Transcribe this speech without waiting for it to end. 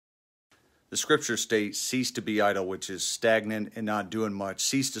The scriptures state, cease to be idle, which is stagnant and not doing much.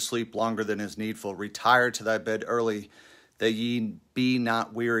 Cease to sleep longer than is needful. Retire to thy bed early, that ye be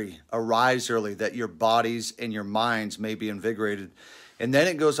not weary. Arise early, that your bodies and your minds may be invigorated. And then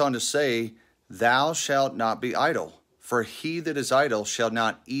it goes on to say, thou shalt not be idle. For he that is idle shall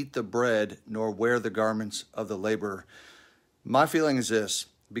not eat the bread, nor wear the garments of the laborer. My feeling is this: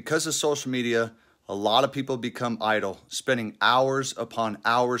 because of social media, a lot of people become idle, spending hours upon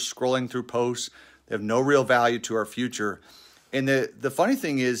hours scrolling through posts. They have no real value to our future. And the funny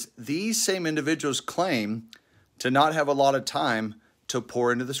thing is, these same individuals claim to not have a lot of time to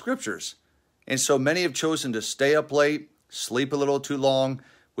pour into the scriptures. And so many have chosen to stay up late, sleep a little too long,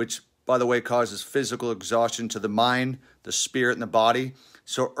 which, by the way, causes physical exhaustion to the mind, the spirit, and the body.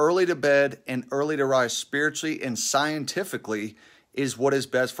 So early to bed and early to rise spiritually and scientifically is what is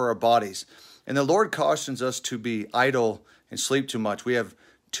best for our bodies. And the Lord cautions us to be idle and sleep too much. We have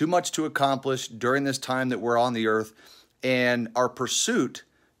too much to accomplish during this time that we're on the earth, and our pursuit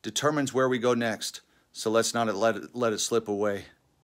determines where we go next. So let's not let it slip away.